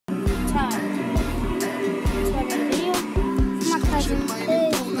time. So I made a video for my cousin, my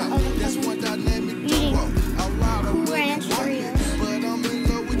other cousin, eating ranch Doritos.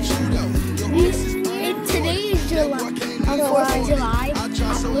 And today is July. 4th of July.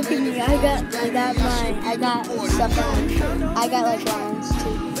 Look at me. I got stuff on. I got like lines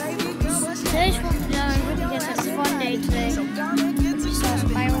too. Today's 4th of July. We're gonna get a fun day today. We saw some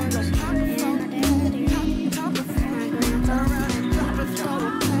fireworks and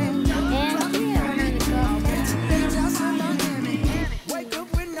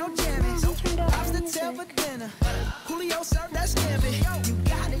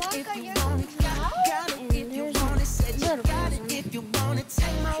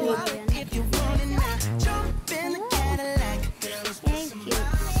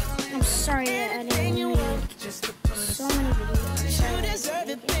I'm sorry that I didn't make so many videos.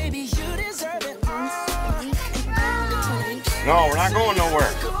 No, we're not going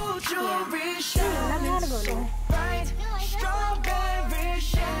nowhere.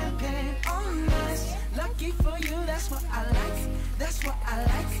 Lucky for you, that's what I like. That's what I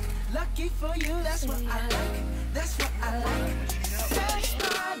like. Lucky for you, that's what I like. That's what I like.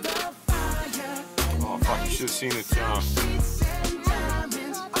 Oh fuck, you should have seen it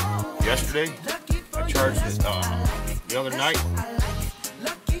yesterday. I charged it the other night.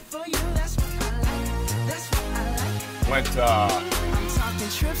 Went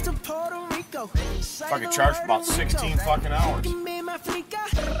fucking charged for about 16 fucking hours.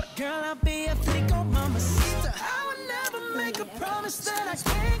 Girl, I'll be a flico, mama sister. I would never make a promise that I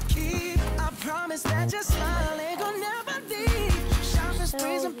can't keep. I promise that your smile ain't gonna never leave. Shopping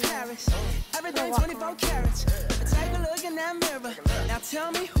sprees in Paris, everything 24 carats. Take a look in that mirror. Now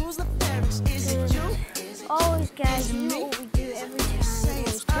tell me who's the fairest. Is it you? Always, guys, you know what we do every time.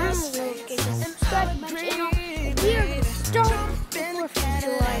 Subscribe to my channel. If you're stoked for 4th of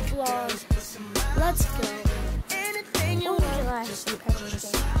July vlogs, let's go. 4th of July is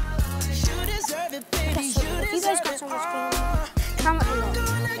Independence Day. Okay, so if you guys got so much fun, comment below.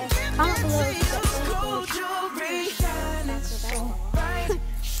 Okay? Comment below if you got so much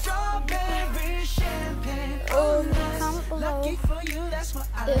comment below if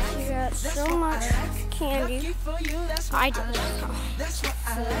you got so much candy. I did.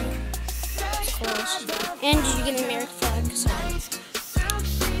 Close. And did you get an American flag?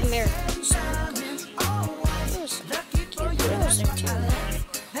 American flag.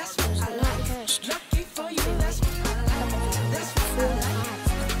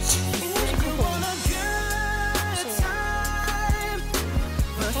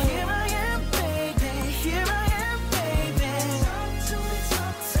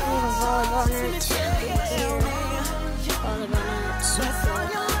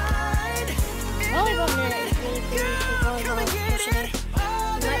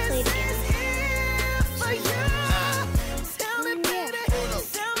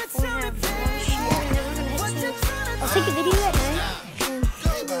 I'll take a video at night.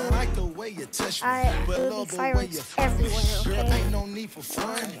 It will be fireworks everywhere, okay? It will be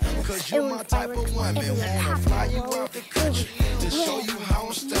fireworks everywhere. Fly you out the country to show you how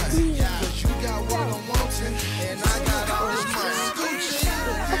I'm stunning. Cause you got what I'm wanting, and I got all this money.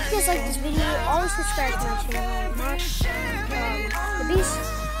 Hope you guys like this video. Always subscribe to my channel. The Beast.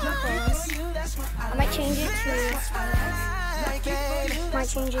 I might change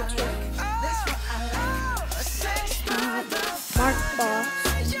it to Mark Boss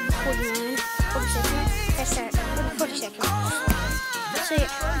 49, 40 seconds. That's that. 40 seconds. So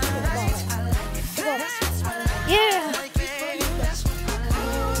yeah.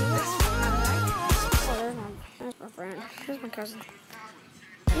 That's my friend. Here's my cousin.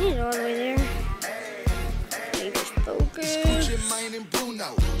 He's all the way there. Focus.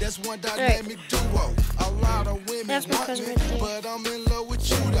 That's my cousin right there. But I'm in love with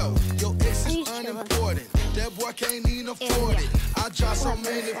you though. Your ex is unimportant. That boy can't even afford it. I drive so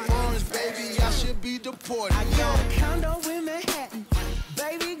many foreigns, baby, I should be deported. I got a condo in Manhattan.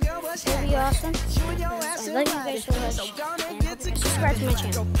 Baby girl, what's happening? Awesome. I love you guys so much. And subscribe to my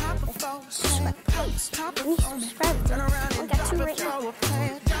channel. Subscribe, please. Subscribe. I got 2 right now.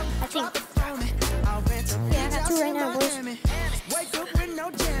 I think. Yeah, I got 2 right now, boys.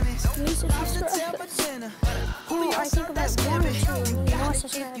 Please subscribe. Oh, I think about 1 or 2 more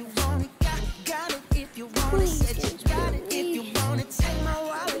subscribers. Please.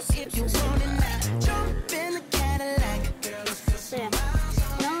 So yeah.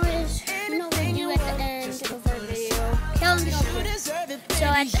 You know what we do at the end of our video. So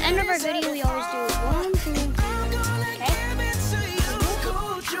at the end of our video, we always do 1, 2, 3. Okay?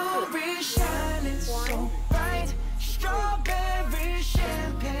 1.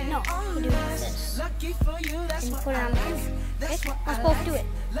 No. No, you do this. And you put it on the ending. Okay? Let's both do it.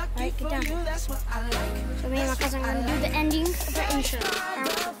 Alright, get down. So me and my cousin are going to do the ending of the intro.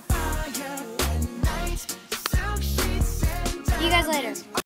 See you guys later.